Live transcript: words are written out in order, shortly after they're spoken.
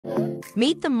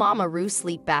Meet the MamaRoo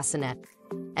Sleep Bassinet,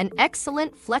 an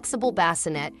excellent, flexible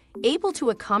bassinet able to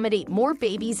accommodate more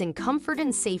babies in comfort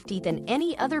and safety than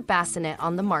any other bassinet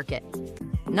on the market.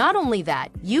 Not only that,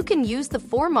 you can use the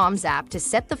 4Moms app to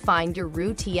set the Find Your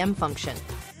Roo TM function.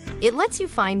 It lets you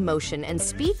find motion and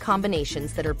speed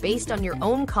combinations that are based on your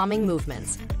own calming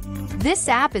movements. This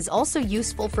app is also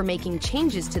useful for making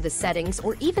changes to the settings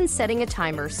or even setting a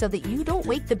timer so that you don't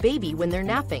wake the baby when they're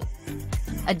napping.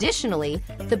 Additionally,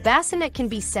 the bassinet can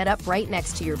be set up right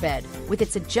next to your bed, with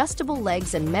its adjustable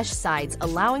legs and mesh sides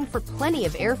allowing for plenty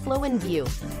of airflow and view.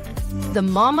 The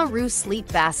MamaRoo Sleep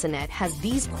Bassinet has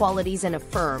these qualities and a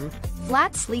firm,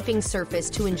 flat sleeping surface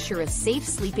to ensure a safe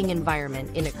sleeping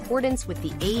environment in accordance with the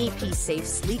AAP Safe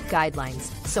Sleep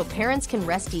Guidelines, so parents can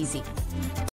rest easy.